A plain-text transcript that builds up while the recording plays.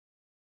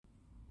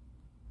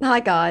Hi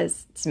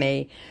guys, it's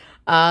me.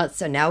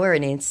 So now we're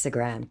on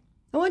Instagram.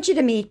 I want you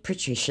to meet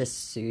Patricia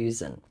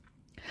Susan.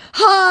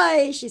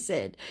 Hi, she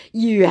said.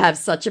 You have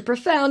such a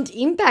profound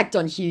impact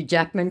on Hugh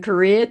Jackman's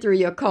career through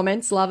your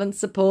comments, love and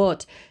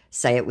support.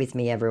 Say it with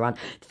me, everyone.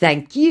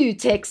 Thank you.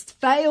 Text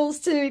fails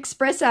to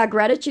express our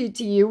gratitude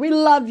to you. We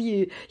love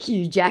you.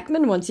 Hugh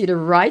Jackman wants you to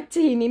write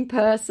to him in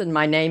person.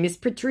 My name is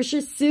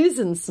Patricia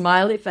Susan,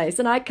 smiley face,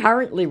 and I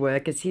currently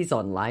work as his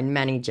online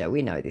manager.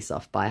 We know this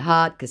off by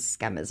heart because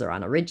scammers are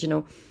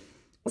unoriginal.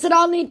 I said,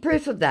 I'll need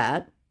proof of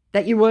that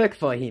you work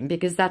for him,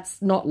 because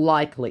that's not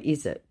likely,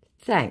 is it?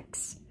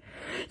 Thanks.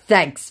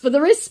 Thanks for the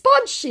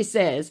response, she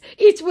says.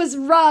 It was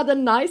rather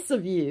nice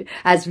of you,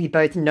 as we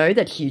both know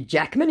that Hugh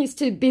Jackman is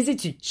too busy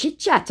to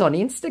chit-chat on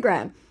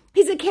Instagram.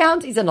 His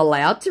account isn't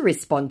allowed to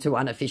respond to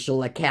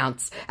unofficial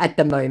accounts at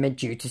the moment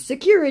due to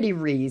security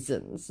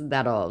reasons.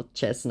 That old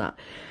chestnut.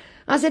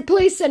 I said,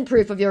 please send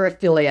proof of your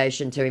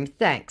affiliation to him.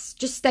 Thanks.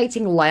 Just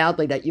stating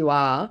loudly that you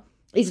are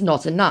is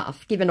not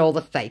enough, given all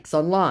the fakes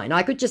online.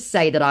 I could just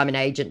say that I'm an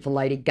agent for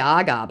Lady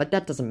Gaga, but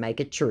that doesn't make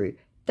it true.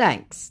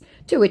 Thanks.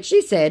 To which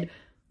she said,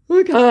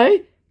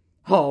 okay,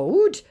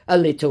 hold a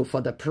little for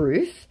the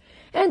proof,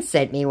 and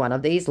sent me one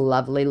of these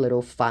lovely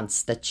little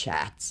funster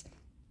chats.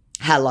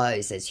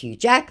 Hello, says Hugh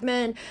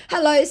Jackman.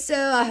 Hello,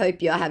 sir. I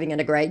hope you're having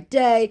a great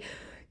day.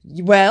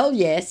 Well,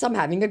 yes, I'm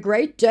having a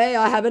great day.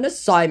 I have an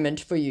assignment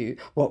for you.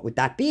 What would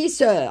that be,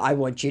 sir? I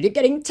want you to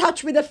get in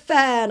touch with a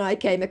fan. I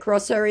came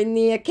across her in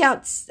the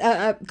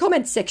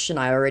comments section.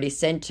 I already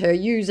sent her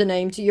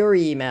username to your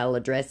email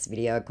address,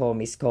 video call,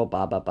 missed call,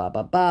 blah, blah, blah,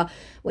 blah, blah.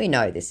 We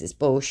know this is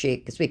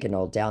bullshit because we can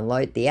all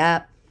download the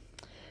app.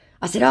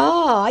 I said,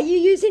 are you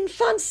using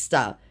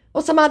Funster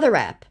or some other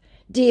app?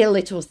 Dear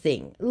little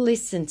thing,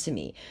 listen to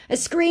me. A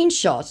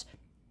screenshot.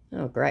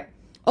 Oh, great.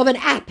 Of an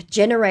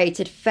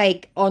app-generated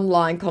fake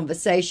online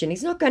conversation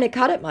is not going to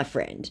cut it, my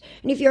friend.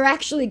 And if you're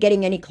actually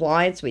getting any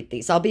clients with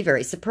this, I'll be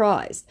very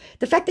surprised.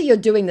 The fact that you're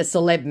doing the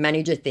celeb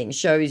manager thing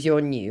shows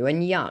you're new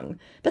and young.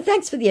 But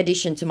thanks for the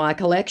addition to my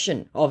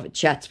collection of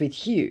chats with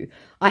Hugh.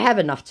 I have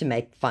enough to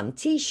make fun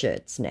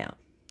t-shirts now.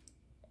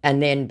 And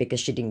then,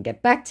 because she didn't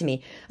get back to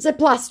me, I said,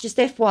 plus, just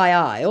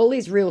FYI, all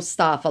his real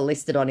staff are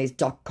listed on his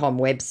 .com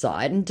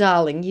website, and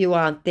darling, you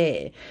aren't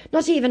there.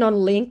 Not even on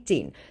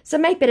LinkedIn. So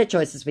make better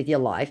choices with your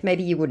life.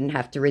 Maybe you wouldn't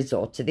have to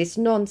resort to this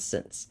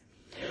nonsense.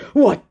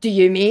 What do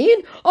you mean?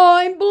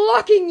 I'm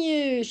blocking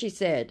you, she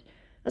said.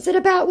 I said,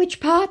 about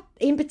which part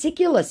in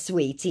particular,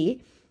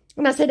 sweetie?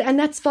 And I said, and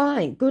that's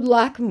fine. Good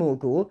luck,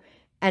 Mugu.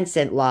 And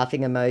sent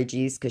laughing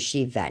emojis because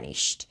she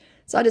vanished.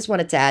 So I just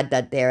wanted to add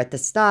that there at the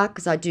start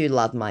because I do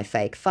love my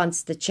fake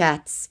funster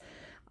chats.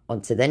 On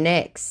to the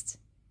next.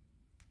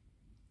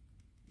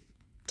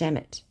 Damn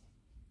it.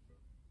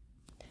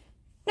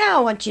 Now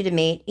I want you to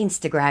meet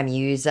Instagram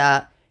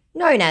user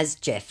known as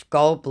Jeff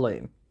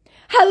Goldblum.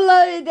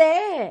 Hello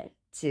there.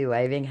 Two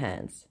waving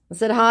hands. I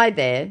said, hi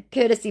there.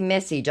 Courtesy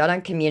message. I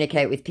don't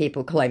communicate with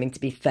people claiming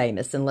to be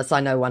famous unless I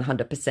know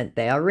 100%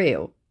 they are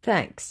real.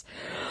 Thanks.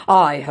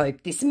 I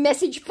hope this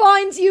message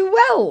finds you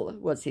well,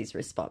 was his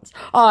response.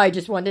 I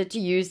just wanted to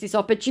use this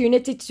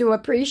opportunity to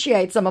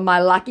appreciate some of my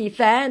lucky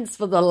fans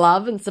for the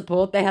love and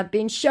support they have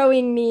been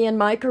showing me in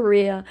my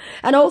career,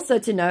 and also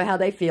to know how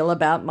they feel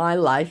about my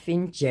life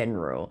in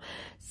general.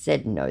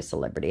 Said no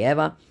celebrity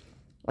ever.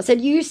 I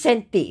said, you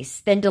sent this,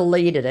 then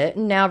deleted it,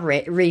 and now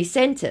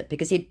resent it,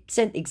 because he'd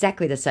sent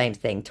exactly the same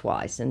thing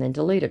twice and then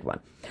deleted one.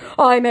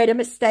 I made a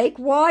mistake.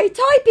 Why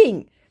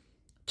typing?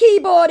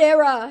 Keyboard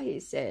error, he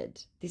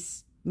said.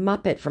 This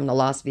Muppet from the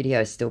last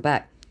video is still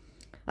back.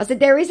 I said,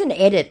 there is an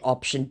edit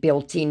option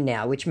built in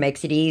now, which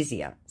makes it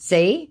easier.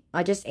 See?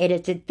 I just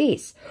edited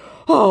this.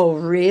 Oh,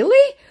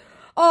 really?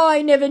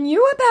 I never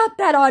knew about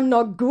that. I'm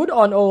not good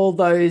on all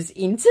those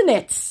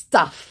internet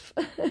stuff.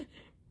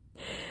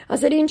 I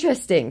said,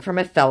 interesting, from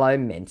a fellow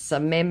Mensa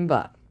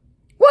member.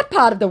 What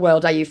part of the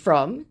world are you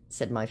from?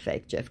 Said my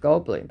fake Jeff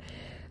Goldblum.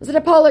 I said,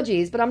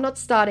 apologies, but I'm not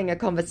starting a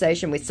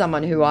conversation with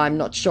someone who I'm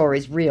not sure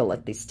is real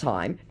at this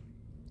time.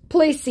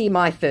 Please see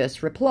my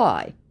first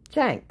reply.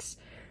 Thanks.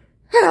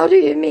 How do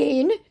you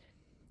mean?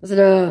 I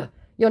said,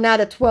 you're now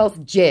the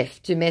 12th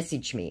Jeff to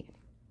message me.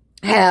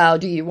 How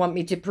do you want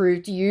me to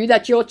prove to you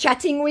that you're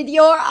chatting with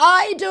your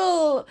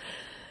idol?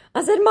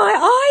 I said,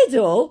 my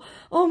idol?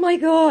 Oh my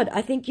God,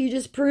 I think you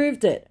just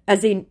proved it,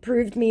 as in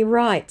proved me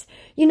right.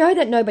 You know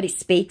that nobody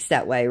speaks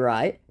that way,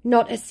 right?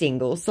 Not a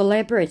single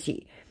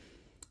celebrity.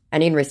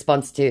 And in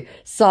response to,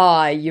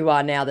 sigh, you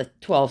are now the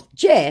 12th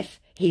Jeff,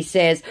 he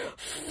says,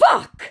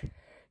 fuck!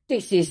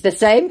 This is the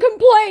same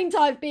complaint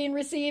I've been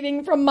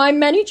receiving from my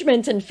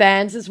management and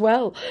fans as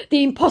well.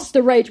 The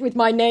imposter rate with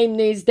my name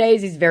these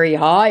days is very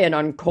high and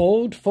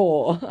uncalled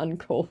for.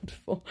 Uncalled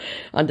for.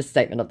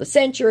 Understatement of the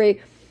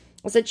century.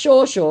 I said,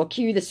 sure,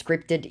 cue the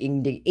scripted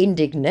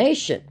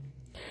indignation.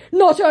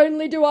 Not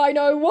only do I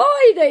know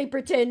why they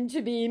pretend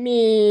to be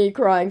me,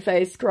 crying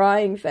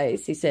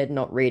face, he said,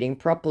 not reading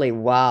properly.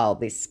 Wow,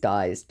 this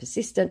guy is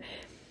persistent.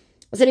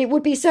 I said, it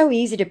would be so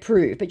easy to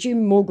prove, but you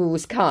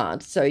muggles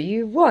can't, so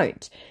you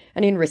won't.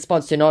 And in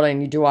response to not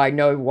only do I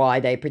know why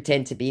they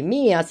pretend to be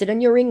me, I said,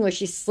 and your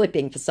English is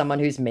slipping for someone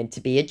who's meant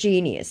to be a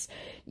genius.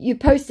 You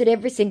posted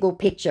every single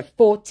picture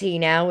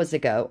 14 hours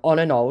ago on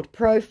an old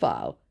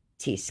profile.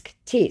 Tisk,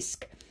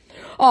 tisk.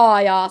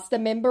 I asked a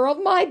member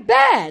of my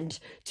band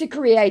to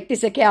create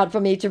this account for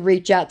me to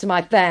reach out to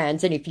my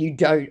fans, and if you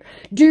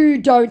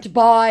don't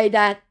buy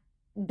that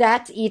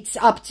it's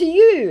up to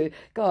you.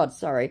 God,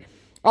 sorry.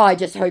 I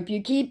just hope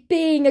you keep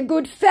being a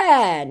good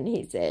fan,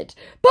 he said.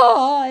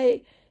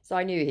 Bye. So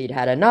I knew he'd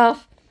had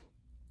enough.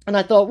 And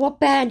I thought, what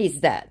band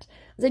is that?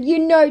 I said, you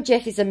know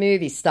Jeff is a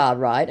movie star,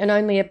 right? And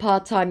only a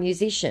part-time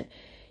musician.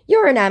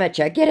 You're an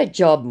amateur. Get a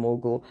job,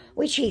 Moogle.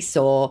 Which he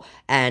saw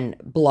and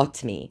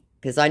blocked me.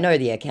 Because I know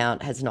the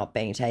account has not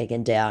been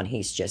taken down.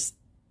 He's just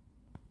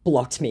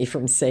blocked me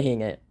from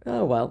seeing it.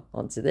 Oh, well,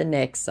 on to the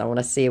next. I want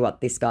to see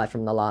what this guy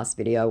from the last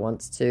video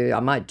wants to. I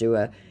might do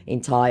an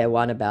entire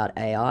one about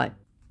AI.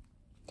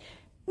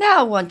 Now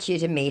I want you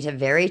to meet a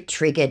very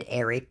triggered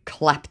Eric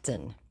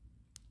Clapton.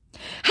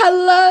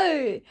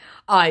 Hello!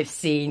 I've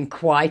seen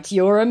quite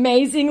your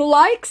amazing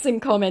likes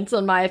and comments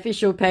on my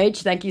official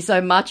page. Thank you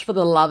so much for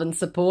the love and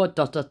support, ...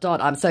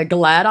 I'm so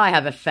glad I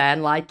have a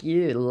fan like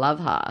you, love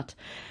heart.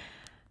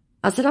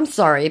 I said, I'm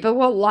sorry, but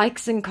what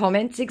likes and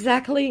comments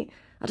exactly?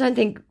 I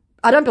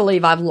don't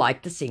believe I've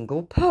liked a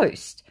single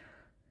post.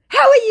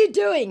 How are you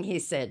doing? He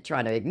said,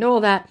 trying to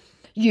ignore that.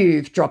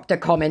 You've dropped a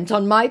comment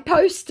on my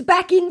post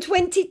back in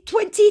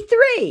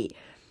 2023.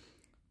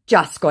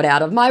 Just got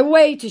out of my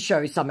way to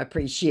show some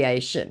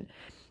appreciation.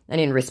 And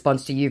in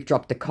response to you've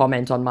dropped a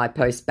comment on my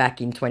post back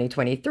in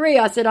 2023,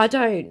 I said, I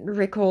don't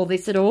recall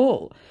this at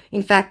all.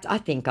 In fact, I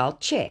think I'll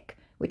check,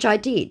 which I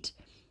did.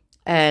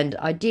 And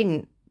I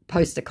didn't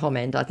post a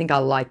comment. I think I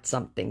liked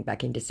something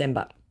back in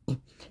December.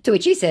 To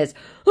which he says,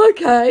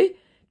 okay,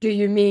 do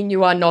you mean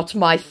you are not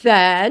my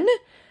fan?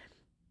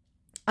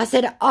 I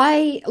said,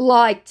 I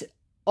liked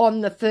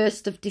on the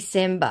 1st of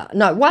December.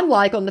 No, one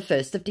like on the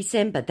 1st of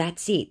December.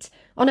 That's it.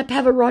 On a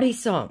Pavarotti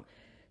song.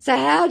 So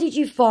how did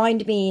you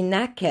find me in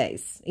that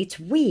case? It's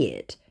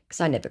weird because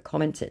I never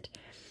commented.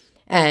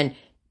 And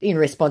in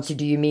response to,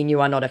 do you mean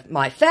you are not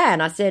my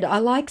fan? I said, I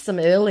like some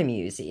early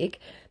music,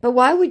 but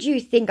why would you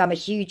think I'm a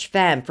huge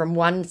fan from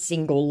one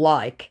single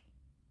like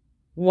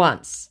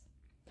once?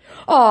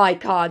 I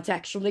can't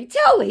actually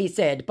tell, he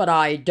said, but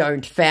I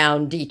don't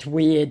found it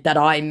weird that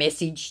I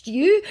messaged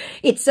you.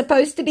 It's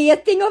supposed to be a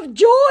thing of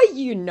joy,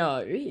 you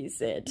know, he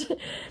said.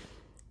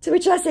 To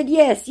which I said,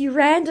 yes, you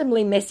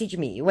randomly message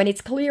me when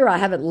it's clear I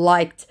haven't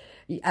liked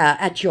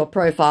at your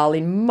profile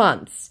in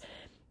months.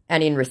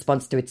 And in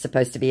response to it's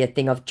supposed to be a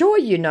thing of joy,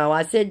 you know,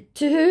 I said,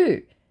 to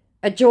who?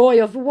 A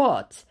joy of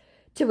what?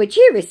 To which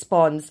he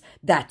responds,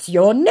 that's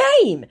your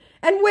name.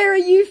 And where are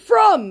you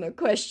from?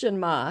 Question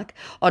mark.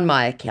 On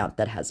my account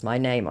that has my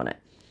name on it.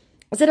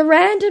 I said, a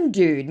random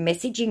dude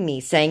messaging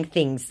me saying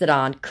things that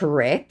aren't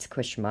correct?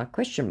 Question mark,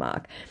 question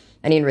mark.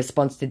 And in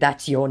response to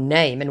that's your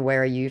name and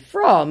where are you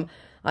from?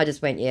 I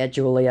just went, yeah,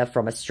 Julia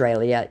from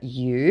Australia.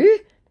 You?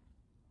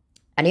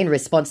 And in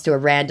response to a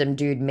random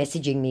dude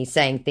messaging me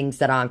saying things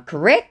that aren't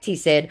correct, he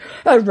said,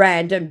 a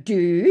random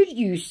dude,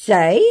 you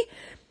say?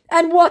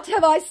 And what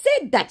have I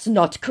said that's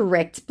not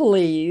correct,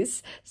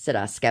 please? Said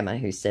our scammer,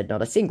 who said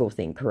not a single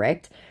thing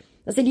correct.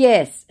 I said,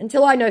 yes,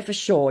 until I know for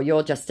sure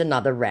you're just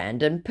another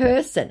random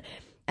person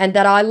and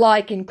that I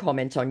like and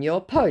comment on your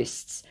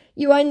posts.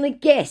 You only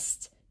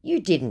guessed. You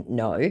didn't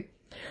know.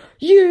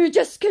 You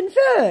just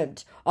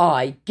confirmed.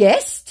 I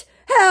guessed.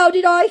 How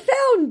did I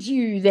found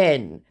you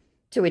then?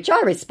 To which I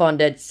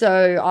responded,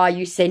 so are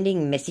you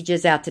sending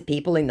messages out to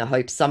people in the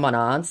hope someone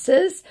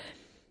answers?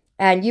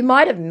 And you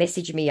might have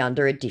messaged me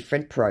under a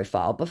different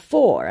profile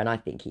before, and I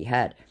think he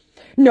had.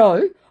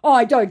 No,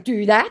 I don't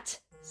do that,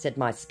 said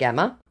my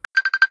scammer.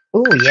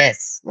 Oh,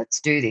 yes,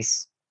 let's do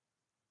this.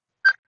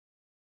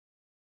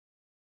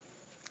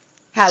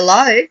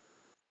 Hello?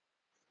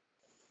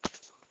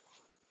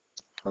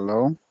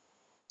 Hello?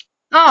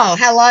 Oh,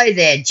 hello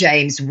there,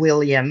 James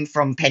William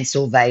from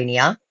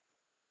Pennsylvania.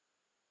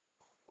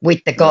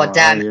 With the How are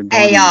goddamn you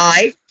doing?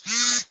 AI.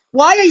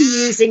 Why are you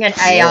using an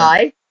What?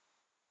 AI?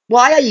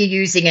 Why are you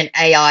using an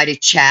AI to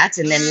chat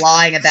and then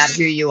lying about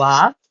who you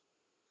are?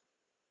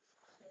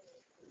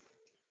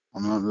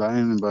 I'm not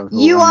lying about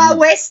who You I are am.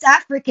 West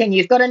African.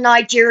 You've got a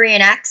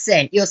Nigerian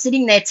accent. You're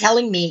sitting there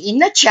telling me in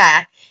the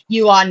chat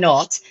you are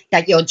not,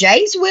 that you're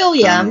James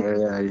William,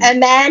 a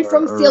man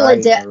from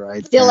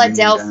Alright,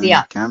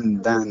 Philadelphia.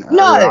 calm down,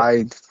 No,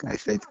 alright. I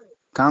said,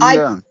 calm I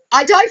down.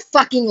 I don't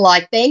fucking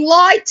like being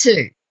lied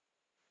to.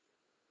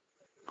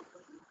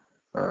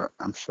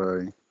 I'm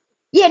sorry.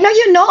 Yeah, no,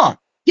 you're not.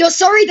 You're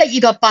sorry that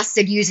you got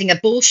busted using a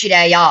bullshit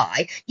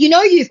AI. You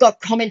know you've got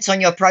comments on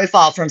your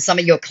profile from some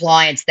of your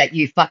clients that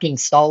you fucking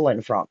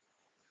stolen from.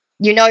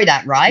 You know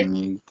that, right?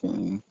 Can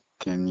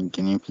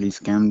you please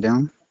calm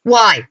down?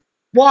 Why?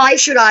 Why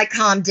should I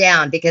calm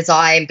down? Because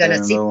I am going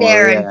to sit Don't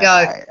there worry, and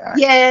go,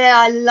 yeah,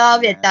 I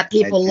love it that I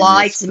people can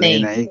lie to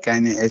explain. me. I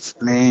can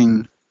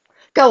explain.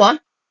 Go on.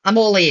 I'm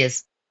all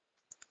ears.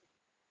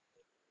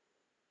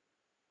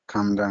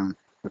 Calm down,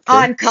 okay?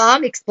 I'm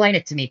calm. Explain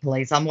it to me,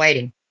 please. I'm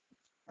waiting.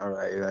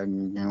 Alright,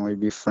 can we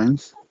be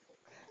friends?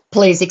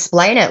 Please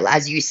explain it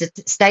as you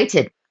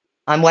stated.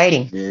 I'm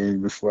waiting. Yeah,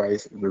 before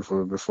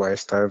I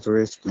start to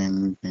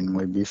explain, can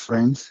we be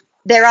friends?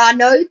 There are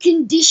no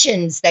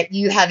conditions that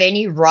you have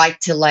any right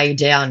to lay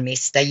down,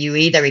 mister. You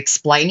either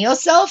explain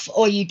yourself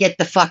or you get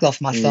the fuck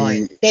off my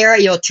phone. It, There are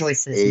your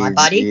choices, my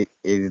buddy.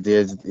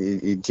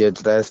 it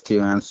just asked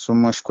you and so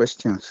much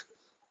questions.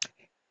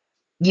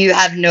 You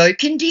have no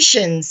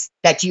conditions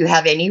that you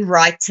have any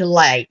right to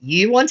lay.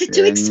 You wanted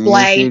to And if you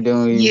explain,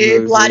 don't,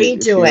 you bloody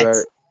if do you it.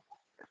 are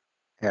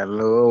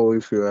hello,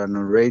 if you are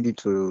not ready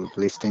to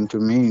listen to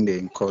me,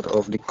 then cut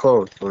off the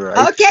call. All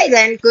right. Okay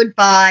then,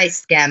 goodbye,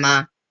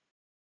 scammer.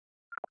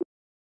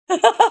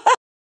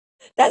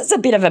 That's a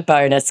bit of a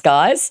bonus,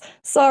 guys.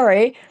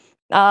 Sorry.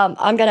 I'm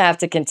going to have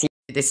to continue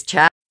this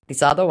chat,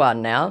 this other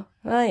one now.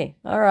 Hey,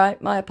 all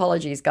right, my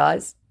apologies,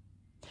 guys.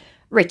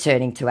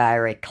 Returning to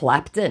Eric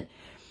Clapton.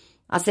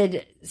 I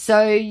said,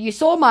 so you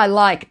saw my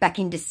like back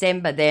in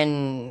December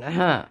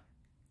then,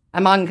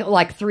 among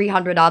like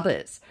 300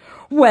 others.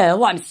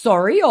 Well, I'm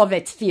sorry if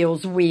it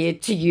feels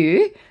weird to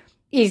you.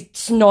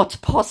 It's not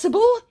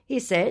possible, he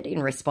said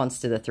in response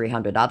to the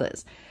 300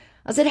 others.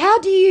 I said, how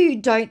you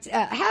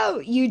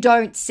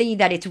don't see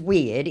that it's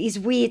weird is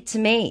weird to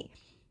me.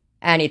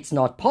 And it's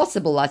not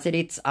possible. I said,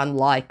 it's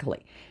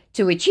unlikely.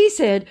 To which he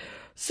said,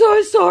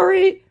 so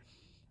sorry.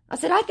 I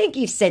said, I think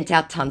you've sent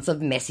out tons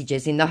of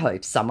messages in the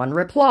hope someone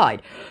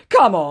replied.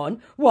 Come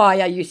on, why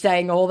are you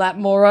saying all that?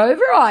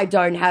 Moreover, I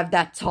don't have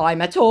that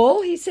time at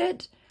all, he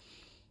said.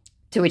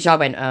 To which I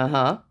went,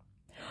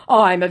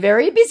 I'm a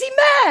very busy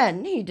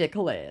man, he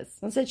declares.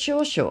 I said,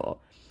 sure.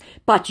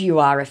 But you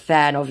are a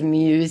fan of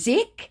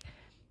music?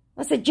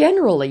 I said,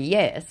 generally,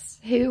 yes.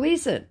 Who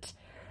isn't?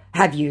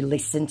 Have you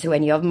listened to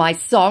any of my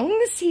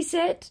songs? He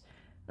said.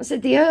 I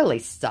said, the early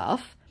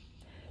stuff.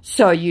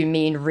 So you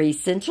mean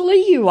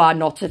recently you are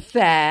not a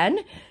fan?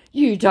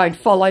 You don't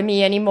follow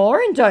me anymore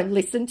and don't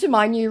listen to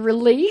my new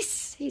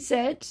release? He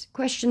said, ?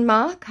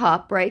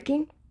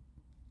 Heartbreaking.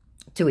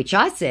 To which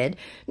I said,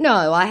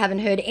 no, I haven't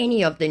heard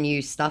any of the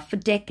new stuff for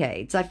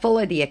decades. I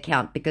follow the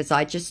account because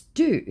I just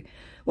do.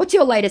 What's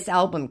your latest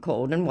album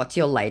called and what's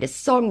your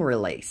latest song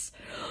release?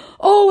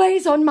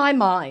 Always on my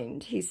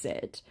mind, he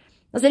said.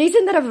 I said,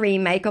 isn't that a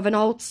remake of an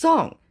old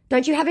song?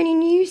 Don't you have any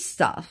new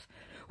stuff?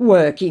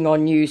 Working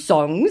on new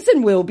songs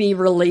and will be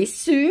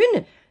released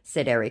soon,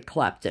 said Eric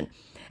Clapton.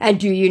 And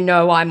do you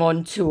know I'm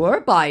on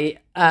tour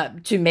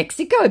to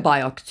Mexico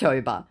by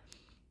October?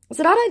 I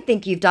said, I don't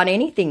think you've done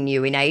anything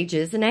new in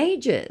ages and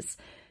ages.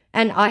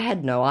 And I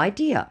had no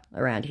idea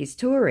around his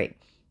touring.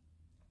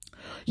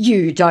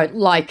 You don't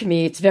like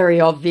me, it's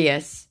very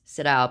obvious,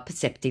 said our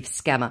perceptive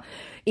scammer.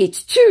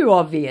 It's too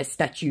obvious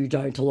that you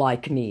don't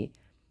like me.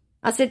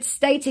 I said,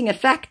 stating a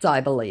fact,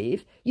 I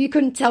believe. You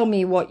couldn't tell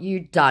me what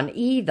you'd done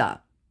either.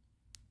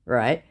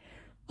 Right?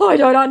 I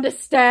don't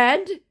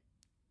understand.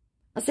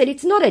 I said,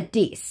 it's not a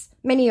diss.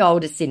 Many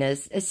older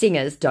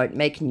singers don't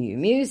make new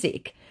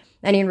music.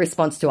 And in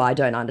response to I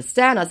don't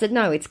understand, I said,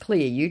 no, it's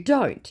clear you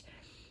don't.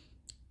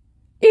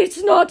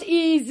 It's not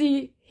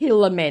easy, he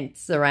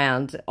laments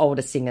around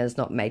older singers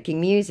not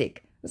making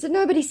music. I said,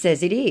 nobody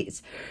says it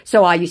is.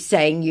 So are you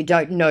saying you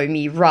don't know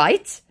me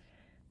right?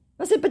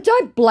 I said, but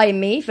don't blame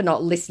me for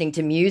not listening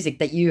to music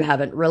that you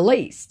haven't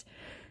released.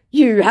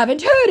 You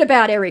haven't heard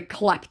about Eric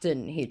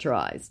Clapton, he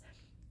tries.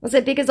 I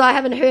said, because I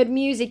haven't heard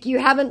music you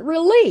haven't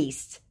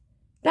released.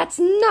 That's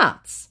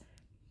nuts.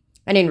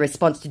 And in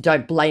response to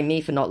don't blame me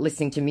for not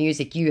listening to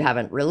music you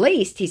haven't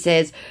released, he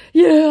says,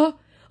 yeah,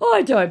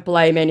 I don't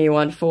blame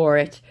anyone for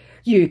it.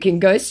 You can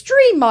go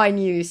stream my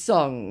new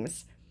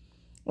songs.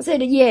 I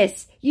said,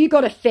 yes, you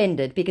got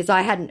offended because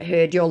I hadn't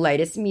heard your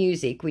latest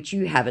music, which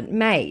you haven't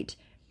made.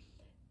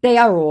 They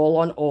are all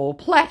on all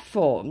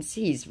platforms,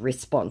 his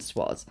response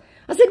was.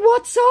 I said,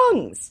 what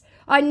songs?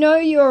 I know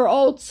your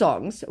old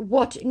songs.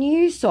 What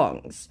new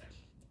songs?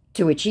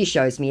 To which he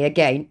shows me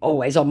again,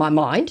 always on my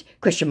mind, ?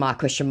 To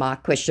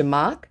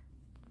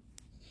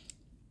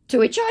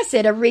which I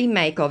said, a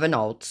remake of an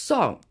old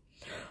song.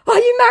 Are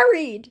you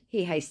married?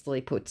 He hastily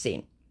puts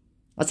in.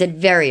 I said,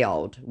 very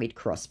old, we'd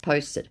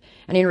cross-posted.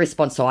 And in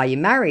response to, are you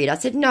married? I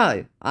said,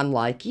 no,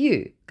 unlike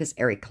you, because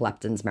Eric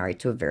Clapton's married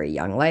to a very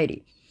young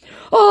lady.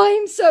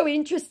 I'm so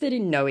interested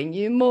in knowing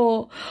you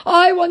more.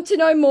 I want to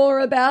know more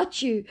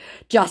about you.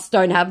 Just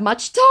don't have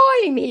much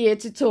time here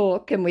to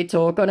talk. Can we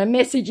talk on a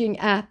messaging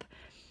app?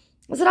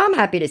 I said, I'm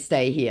happy to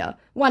stay here.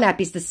 One app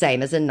is the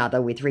same as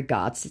another with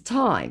regards to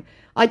time.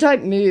 I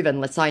don't move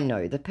unless I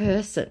know the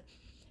person.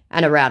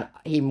 And around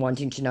him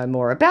wanting to know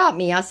more about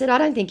me, I said, I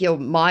don't think your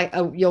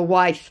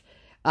wife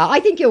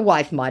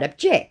might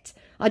object.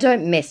 I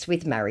don't mess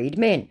with married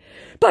men.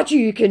 But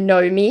you can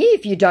know me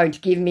if you don't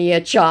give me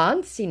a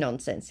chance, he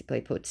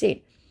nonsensically puts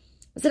in.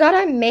 I said, I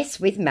don't mess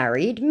with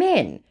married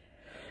men.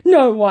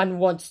 No one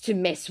wants to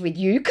mess with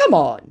you, come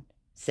on,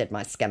 said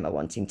my scammer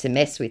wanting to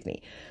mess with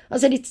me. I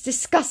said, it's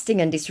disgusting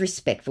and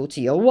disrespectful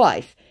to your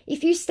wife.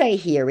 If you stay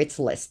here, it's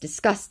less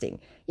disgusting.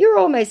 You're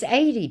almost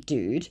 80,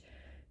 dude.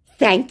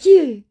 Thank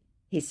you,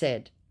 he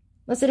said.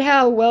 I said,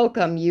 how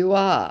welcome you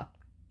are.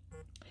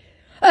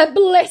 A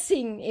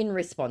blessing in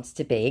response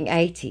to being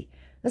 80.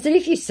 I said,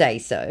 if you say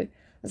so.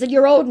 I said,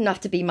 you're old enough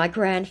to be my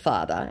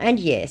grandfather, and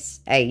yes,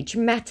 age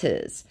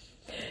matters.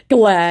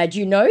 Glad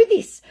you know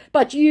this,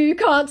 but you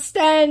can't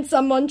stand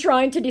someone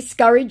trying to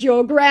discourage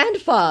your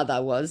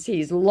grandfather, was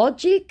his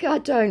logic. I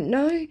don't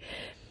know.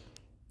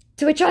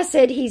 To which I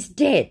said, he's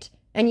dead,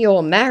 and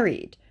you're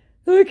married.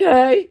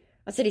 Okay.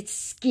 I said,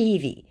 it's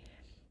skeevy.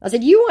 I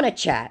said, you want to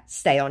chat?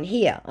 Stay on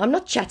here. I'm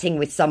not chatting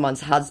with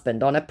someone's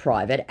husband on a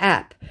private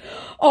app.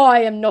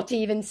 I am not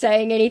even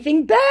saying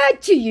anything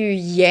bad to you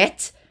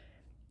yet.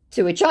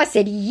 To which I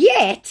said,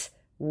 yet?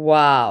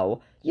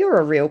 Wow, you're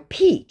a real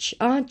peach,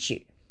 aren't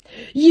you?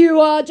 You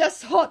are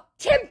just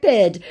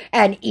hot-tempered,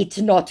 and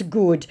it not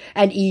good,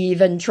 and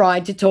even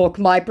trying to talk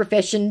my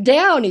profession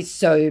down is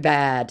so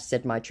bad,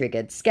 said my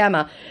triggered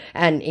scammer,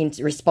 and in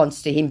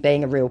response to him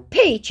being a real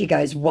peach, he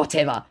goes,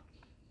 whatever.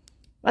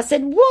 I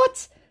said,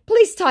 what?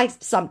 Please type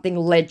something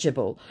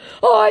legible.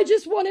 I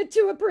just wanted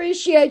to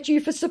appreciate you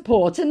for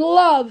support and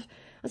love.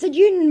 I said,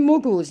 you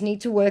muggles need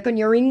to work on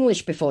your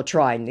English before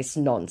trying this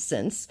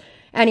nonsense.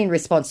 And in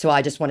response to,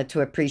 I just wanted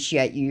to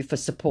appreciate you for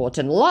support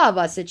and love,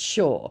 I said,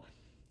 sure.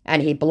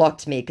 And he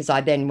blocked me because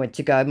I then went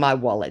to go, my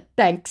wallet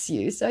thanks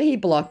you. So he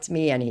blocked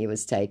me and he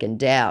was taken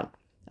down.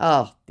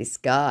 Oh, this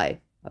guy.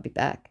 I'll be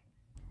back.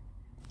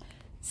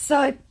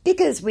 So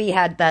because we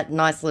had that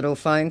nice little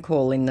phone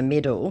call in the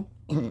middle,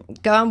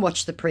 go and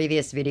watch the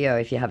previous video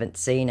if you haven't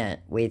seen it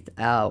with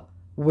our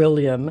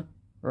William,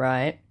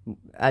 right?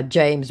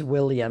 James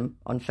William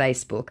on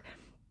Facebook.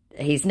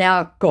 He's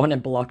now gone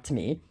and blocked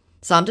me.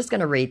 So I'm just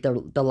going to read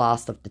the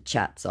last of the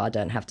chat so I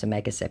don't have to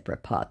make a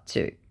separate part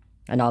 2.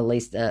 And I'll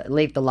leave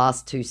the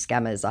last 2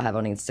 scammers I have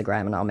on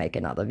Instagram and I'll make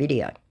another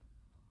video.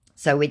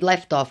 So we'd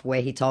left off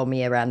where he told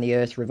me around the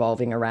earth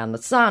revolving around the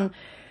sun.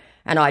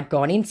 And I'd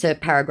gone into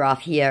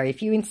paragraph here.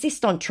 If you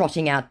insist on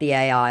trotting out the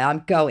AI,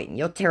 I'm going.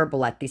 You're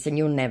terrible at this and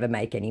you'll never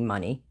make any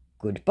money.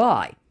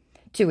 Goodbye.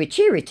 To which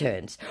he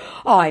returns,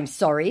 I'm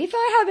sorry if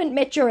I haven't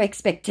met your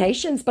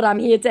expectations, but I'm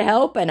here to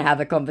help and have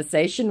a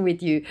conversation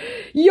with you.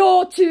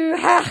 You're too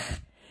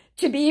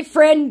to be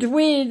friend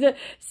with.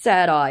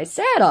 Sad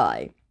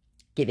eye.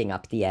 Giving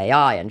up the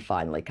AI and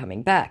finally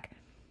coming back.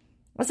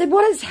 I said,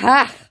 what does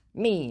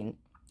mean?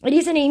 It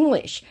isn't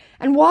English.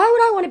 And why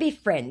would I want to be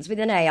friends with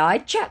an AI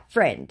chat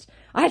friend?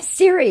 I have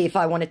Siri if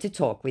I wanted to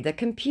talk with a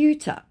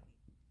computer.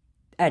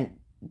 And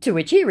to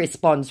which he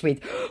responds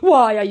with,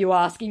 why are you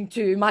asking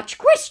too much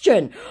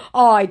question?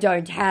 I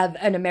don't have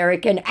an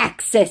American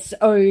access,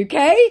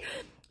 okay?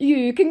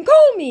 You can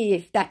call me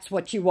if that's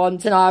what you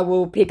want and I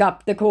will pick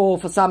up the call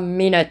for some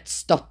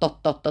minutes, ...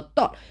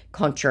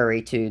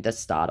 contrary to the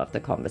start of the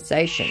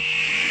conversation.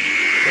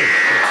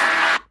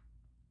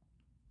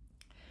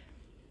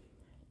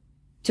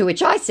 To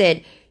which I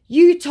said,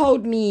 you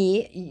told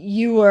me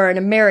you were an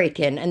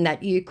American and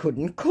that you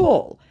couldn't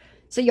call.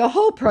 So your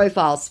whole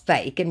profile's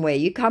fake and where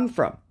you come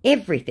from.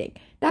 Everything.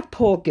 That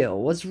poor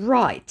girl was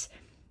right.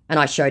 And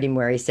I showed him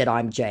where he said,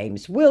 I'm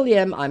James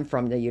William. I'm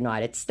from the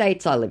United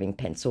States. I live in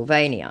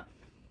Pennsylvania.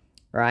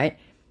 Right?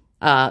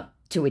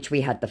 To which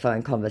we had the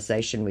phone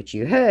conversation, which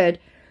you heard.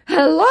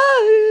 Hello?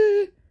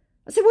 I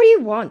said, what do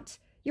you want?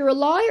 You're a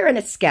liar and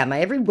a scammer.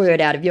 Every word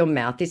out of your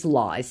mouth is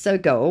lies, so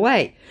go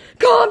away.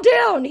 Calm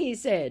down, he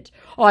said.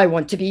 I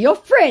want to be your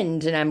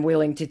friend and am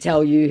willing to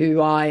tell you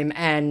who I'm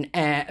and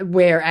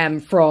where I'm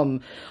from.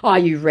 Are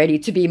you ready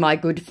to be my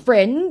good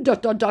friend? ...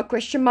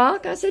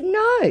 I said,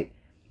 no.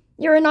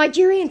 You're a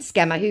Nigerian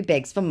scammer who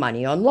begs for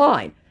money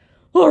online.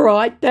 All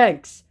right,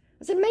 thanks.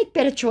 I said, make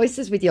better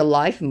choices with your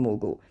life,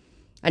 Mughal.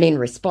 And in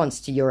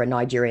response to you're a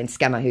Nigerian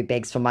scammer who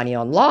begs for money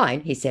online,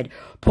 he said,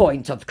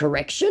 point of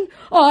correction,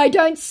 I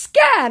don't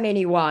scam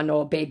anyone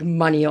or beg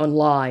money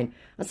online.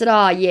 I said,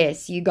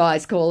 yes, you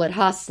guys call it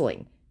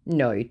hustling.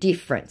 No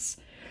difference.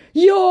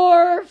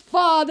 Your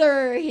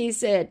father, he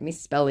said,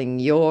 misspelling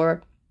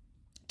your.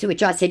 To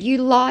which I said, you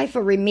lie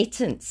for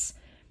remittance.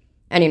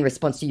 And in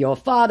response to your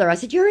father, I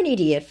said, you're an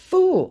idiot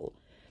fool.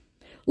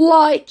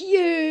 Like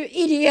you,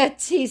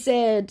 idiot, he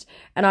said.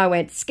 And I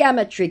went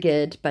scammer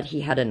triggered, but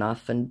he had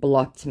enough and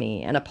blocked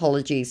me. And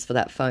apologies for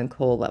that phone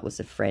call. That was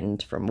a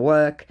friend from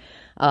work.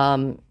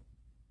 I'm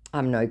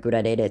no good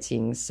at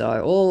editing,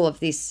 so all of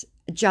this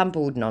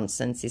jumbled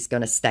nonsense is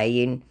going to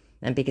stay in.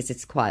 And because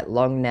it's quite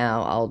long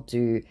now, I'll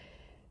do...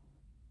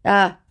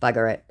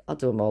 bugger it. I'll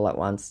do them all at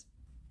once.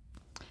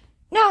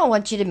 Now I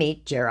want you to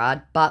meet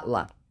Gerard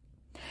Butler.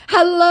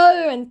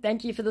 Hello, and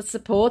thank you for the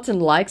support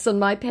and likes on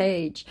my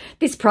page.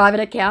 This private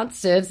account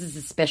serves as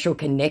a special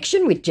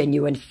connection with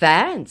genuine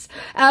fans.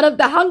 Out of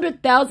the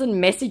 100,000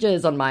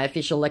 messages on my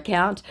official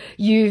account,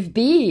 you've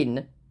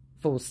been,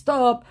 full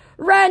stop,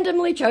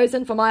 randomly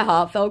chosen for my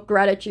heartfelt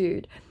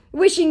gratitude.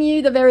 Wishing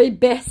you the very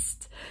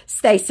best.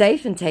 Stay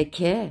safe and take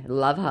care.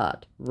 Love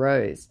heart,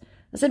 Rose.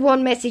 I said, what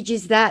message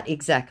is that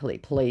exactly,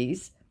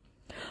 please?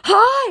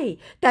 Hi,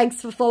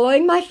 thanks for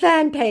following my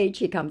fan page,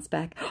 he comes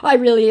back. I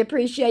really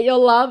appreciate your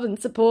love and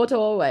support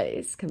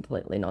always.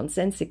 Completely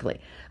nonsensically.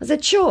 I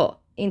said, sure,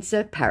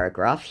 insert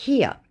paragraph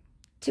here.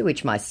 To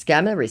which my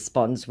scammer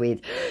responds with,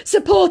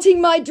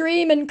 supporting my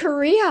dream and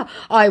career.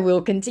 I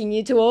will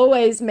continue to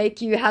always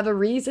make you have a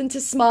reason to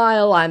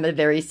smile. I'm a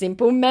very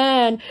simple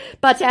man,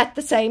 but at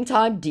the same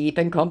time deep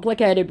and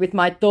complicated with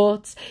my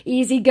thoughts,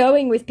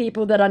 easygoing with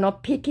people that are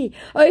not picky,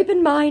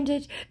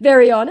 open-minded,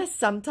 very honest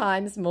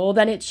sometimes more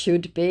than it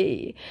should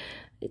be.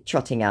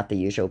 Trotting out the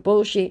usual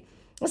bullshit.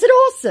 I said,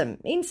 awesome.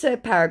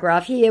 Insert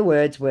paragraph here,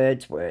 words,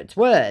 words, words,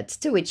 words.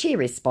 To which he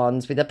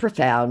responds with a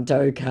profound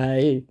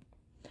okay.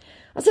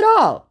 I said,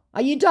 oh,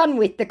 are you done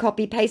with the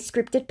copy-paste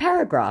scripted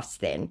paragraphs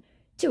then?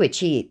 To which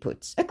he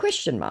puts a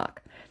question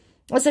mark.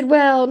 I said,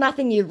 well,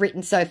 nothing you've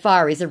written so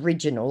far is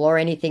original or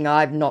anything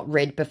I've not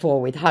read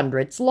before with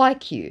hundreds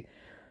like you.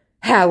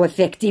 How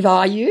effective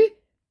are you?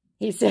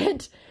 He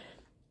said.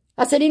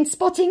 I said, in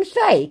spotting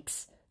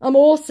fakes. I'm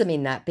awesome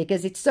in that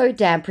because it's so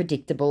damn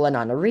predictable and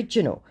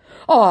unoriginal.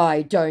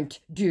 I don't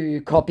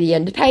do copy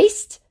and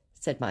paste,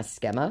 said my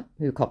scammer,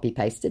 who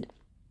copy-pasted.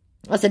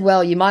 I said,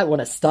 well, you might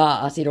want to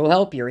start. It'll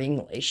help your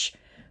English.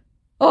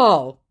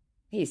 Oh,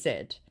 he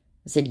said.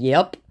 I said,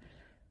 yep.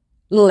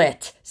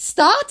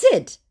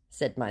 Started,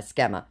 said my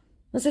scammer.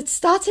 I said,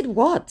 started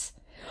what?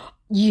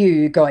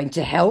 You going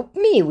to help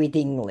me with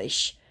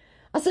English?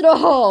 I said,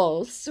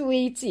 oh,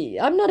 sweetie,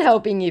 I'm not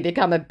helping you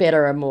become a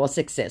better and more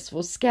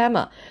successful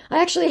scammer.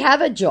 I actually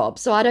have a job,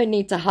 so I don't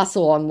need to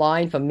hustle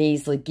online for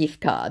measly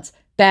gift cards.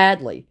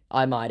 Badly,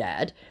 I might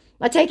add.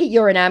 I take it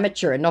you're an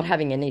amateur and not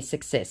having any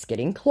success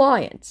getting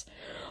clients.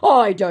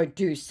 I don't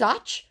do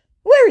such.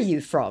 Where are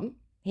you from?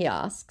 He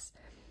asks.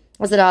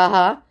 I said,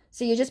 uh-huh.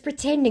 So you're just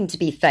pretending to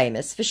be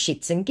famous for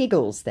shits and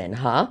giggles then,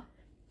 huh?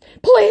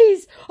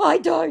 Please, I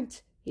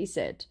don't, he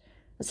said.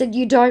 I said,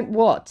 you don't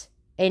what?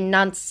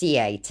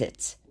 Enunciate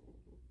it.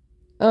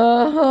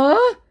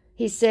 Uh-huh,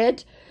 he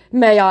said.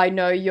 May I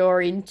know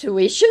your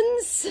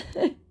intuitions?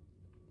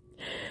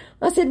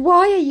 I said,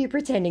 why are you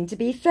pretending to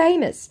be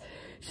famous?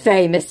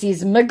 Famous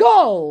is my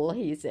goal,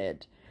 he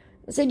said.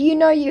 I said, you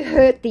know you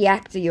hurt the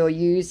actor you're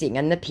using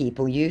and the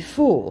people you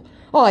fool.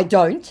 I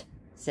don't,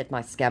 said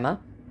my scammer.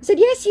 I said,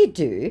 yes, you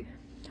do.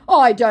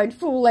 I don't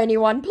fool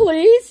anyone,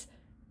 please.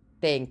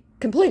 Being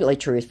completely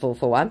truthful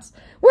for once.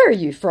 Where are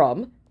you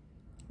from?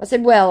 I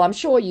said, well, I'm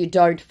sure you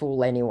don't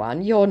fool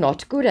anyone. You're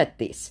not good at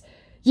this.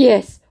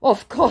 Yes,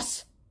 of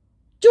course.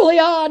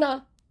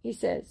 Juliana, he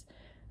says.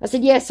 I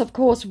said, yes, of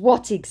course.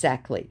 What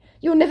exactly?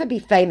 You'll never be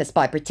famous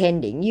by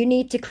pretending. You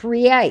need to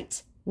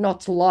create,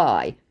 not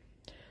lie.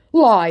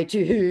 Lie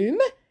to whom?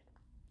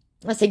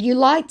 I said, you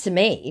lied to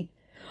me.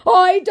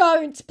 I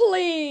don't,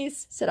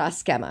 please, said our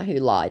scammer, who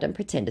lied and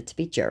pretended to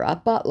be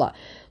Gerard Butler.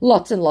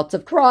 Lots and lots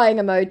of crying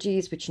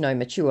emojis, which no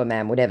mature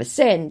man would ever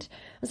send.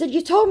 I said,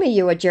 you told me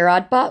you were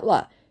Gerard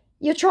Butler.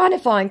 You're trying to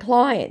find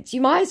clients.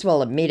 You might as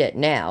well admit it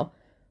now.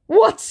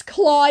 What's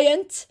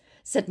client?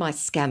 Said my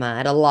scammer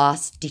at a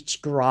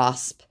last-ditch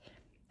grasp.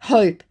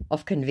 Hope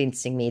of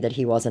convincing me that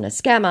he wasn't a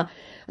scammer.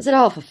 I said,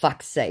 oh, for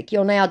fuck's sake,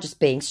 you're now just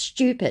being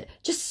stupid.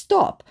 Just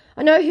stop.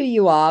 I know who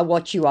you are,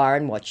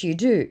 and what you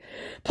do.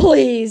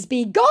 Please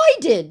be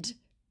guided.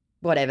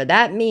 Whatever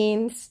that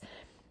means.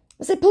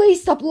 I said,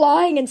 please stop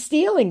lying and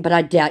stealing, but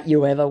I doubt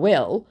you ever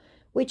will.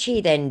 Which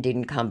he then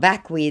didn't come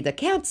back with.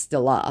 Account's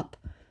still up.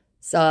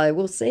 So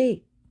we'll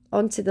see.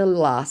 On to the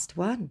last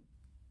one.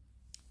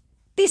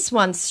 This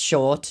one's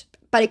short,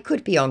 but it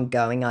could be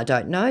ongoing, I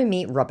don't know.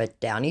 Meet Robert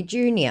Downey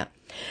Jr.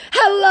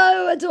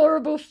 Hello,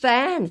 adorable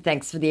fan.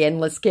 Thanks for the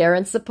endless care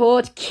and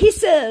support.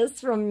 Kisses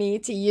from me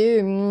to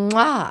you.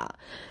 Mwah.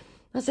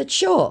 I said,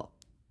 sure.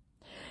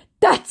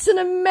 That's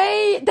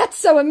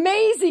so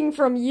amazing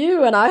from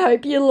you, and I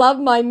hope you love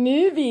my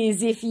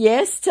movies. If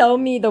yes, tell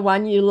me the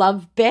one you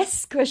love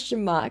best, ?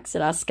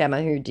 Said our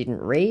scammer who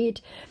didn't read.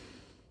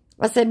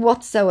 I said,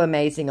 what's so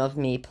amazing of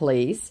me,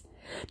 please?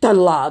 The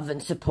love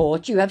and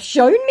support you have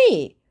shown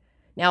me.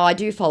 Now, I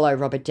do follow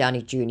Robert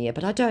Downey Jr.,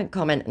 but I don't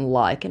comment and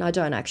like, and I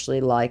don't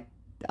actually like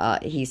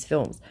his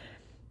films.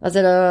 I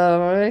said,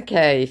 oh,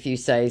 okay, if you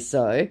say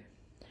so.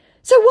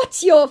 So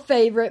what's your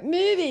favourite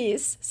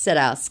movies? Said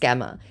our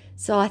scammer.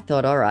 So I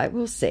thought, all right,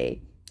 we'll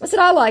see. I said,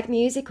 I like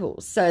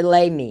musicals, so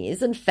Les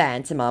Mis and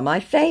Phantom are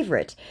my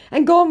favourite,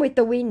 and Gone with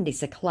the Wind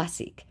is a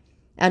classic.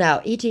 And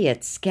our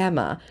idiot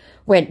scammer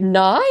went,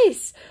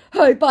 nice.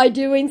 Hope I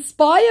do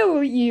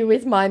inspire you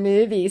with my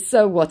movies.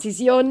 So what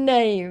is your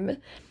name?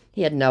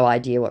 He had no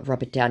idea what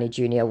Robert Downey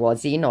Jr.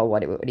 was in or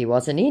what he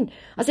wasn't in.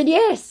 I said,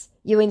 yes,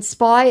 you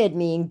inspired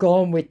me in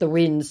Gone with the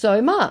Wind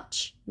so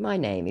much. My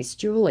name is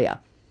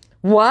Julia.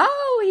 Wow,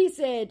 he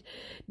said,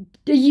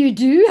 you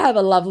do have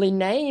a lovely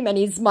name and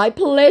it's my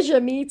pleasure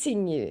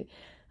meeting you.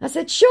 I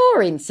said,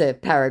 sure,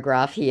 insert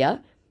paragraph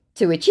here.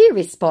 To which he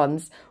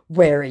responds,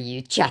 where are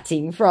you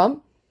chatting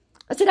from?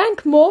 I said,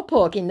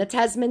 Ankh-Morpork in the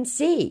Tasman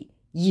Sea.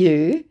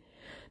 You?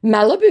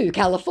 Malibu,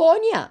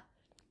 California.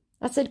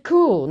 I said,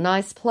 cool,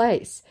 nice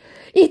place.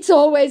 It's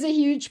always a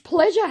huge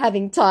pleasure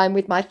having time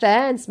with my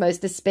fans,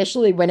 most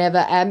especially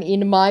whenever I'm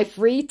in my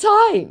free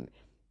time,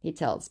 he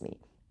tells me.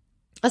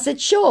 I said,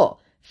 sure,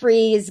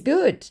 free is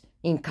good.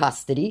 In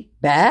custody,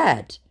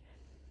 bad.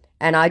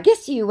 And I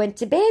guess you went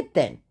to bed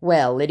then.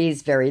 Well, it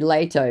is very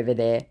late over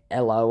there,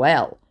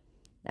 LOL.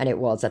 And it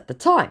was at the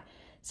time.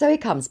 So he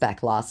comes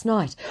back last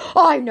night.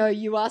 I know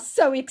you are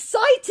so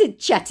excited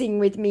chatting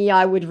with me.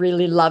 I would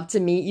really love to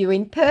meet you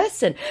in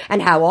person.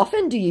 And how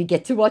often do you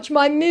get to watch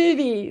my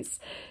movies?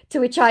 To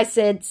which I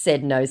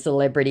said no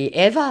celebrity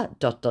ever, ...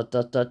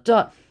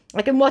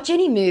 I can watch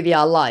any movie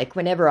I like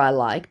whenever I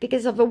like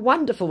because of a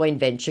wonderful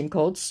invention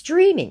called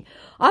streaming.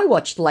 I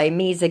watched Les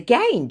Mis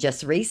again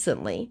just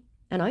recently,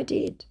 and I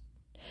did.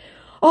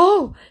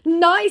 Oh,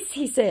 nice,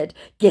 he said.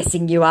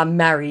 Guessing you are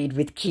married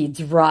with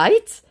kids,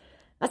 right?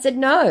 I said,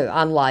 no,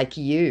 unlike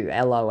you,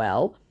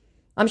 LOL.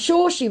 I'm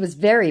sure she was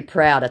very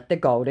proud at the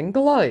Golden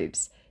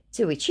Globes.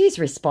 To which his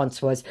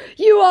response was,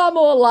 you are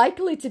more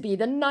likely to be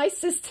the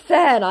nicest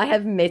fan I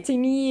have met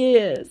in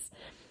years.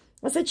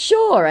 I said,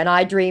 sure, and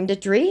I dreamed a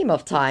dream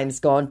of times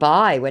gone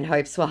by when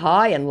hopes were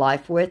high and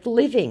life worth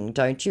living.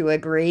 Don't you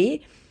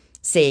agree?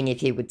 Seeing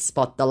if he would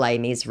spot the Les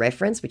Mis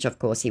reference, which of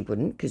course he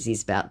wouldn't because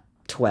he's about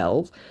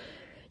 12.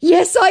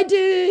 Yes, I do,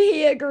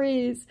 he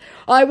agrees.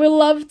 I will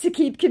love to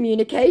keep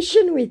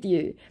communication with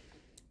you.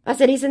 I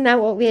said, isn't that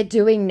what we're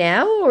doing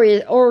now?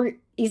 Or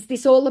is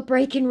this all a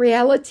break in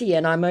reality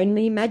and I'm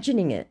only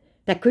imagining it?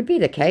 That could be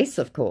the case,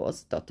 of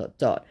course, ...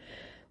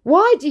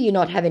 Why do you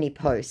not have any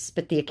posts,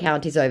 but the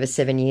account is over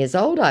 7 years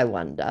old, I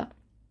wonder?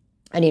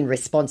 And in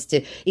response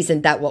to,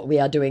 isn't that what we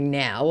are doing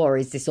now, or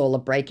is this all a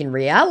break in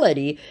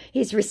reality,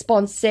 his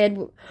response said,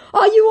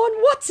 are you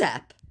on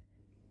WhatsApp?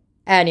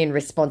 And in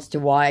response to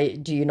why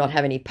do you not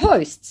have any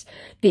posts,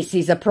 this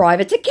is a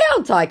private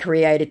account I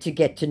created to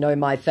get to know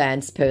my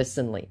fans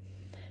personally.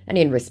 And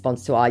in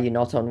response to, are you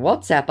not on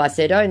WhatsApp, I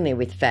said only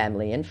with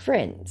family and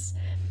friends.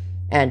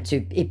 And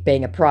to it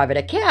being a private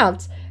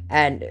account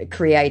and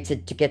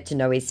created to get to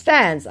know his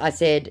fans, I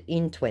said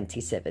in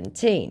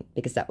 2017,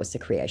 because that was the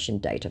creation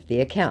date of the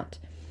account.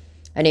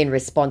 And in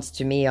response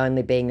to me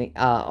only being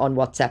on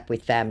WhatsApp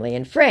with family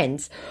and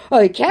friends,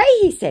 okay,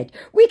 he said,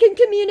 we can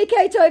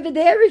communicate over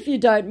there if you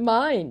don't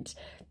mind.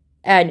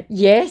 And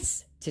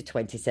yes, to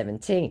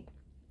 2017.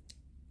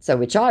 So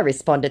which I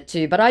responded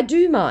to, but I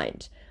do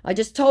mind. I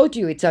just told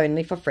you it's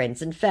only for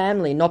friends and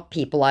family, not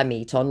people I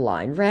meet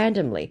online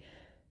randomly.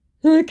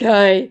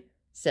 Okay,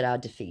 said our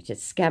defeated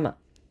scammer.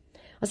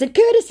 I said,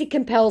 courtesy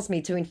compels me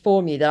to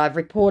inform you that I've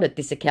reported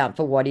this account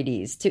for what it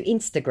is to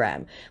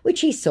Instagram, which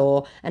he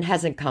saw and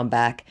hasn't come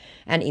back,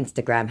 and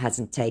Instagram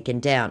hasn't taken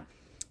down.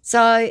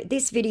 So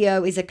this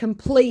video is a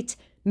complete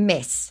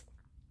mess,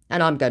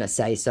 and I'm going to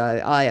say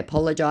so. I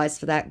apologize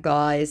for that,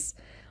 guys.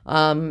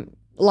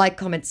 Like,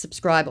 comment,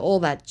 subscribe, all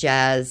that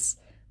jazz.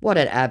 What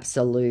an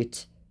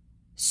absolute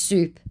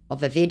soup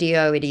of a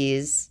video it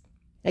is.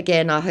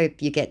 Again, I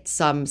hope you get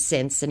some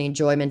sense and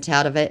enjoyment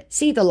out of it.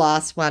 See the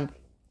last one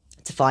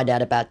to find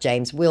out about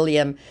James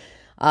William.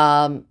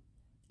 And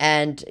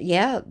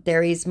yeah,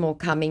 there is more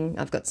coming.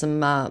 I've got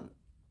some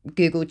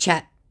Google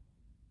chat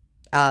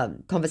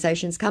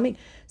conversations coming.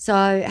 So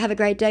have a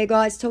great day,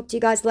 guys. Talk to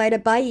you guys later.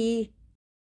 Bye.